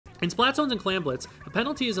In Splat Zones and Clam Blitz, a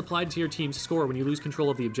penalty is applied to your team's score when you lose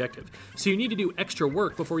control of the objective, so you need to do extra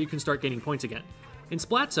work before you can start gaining points again. In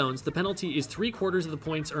Splat Zones, the penalty is 3/4 of the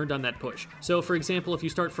points earned on that push. So for example, if you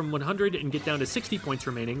start from 100 and get down to 60 points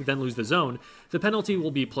remaining, then lose the zone, the penalty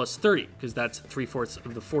will be plus 30, because that's 3/4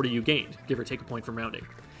 of the 40 you gained, give or take a point from rounding.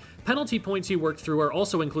 Penalty points you worked through are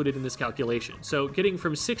also included in this calculation, so getting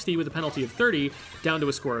from 60 with a penalty of 30 down to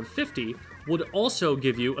a score of 50 would also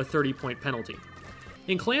give you a 30-point penalty.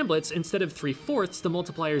 In Clam Blitz, instead of 3/4, the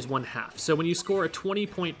multiplier is 1/2, so when you score a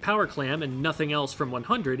 20-point power clam and nothing else from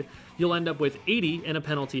 100, you'll end up with 80 and a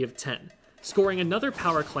penalty of 10. Scoring another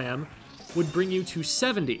power clam would bring you to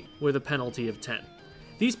 70 with a penalty of 10.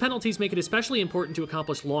 These penalties make it especially important to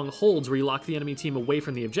accomplish long holds where you lock the enemy team away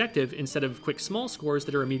from the objective instead of quick small scores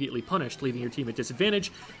that are immediately punished, leaving your team at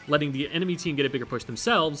disadvantage, letting the enemy team get a bigger push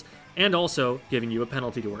themselves, and also giving you a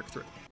penalty to work through.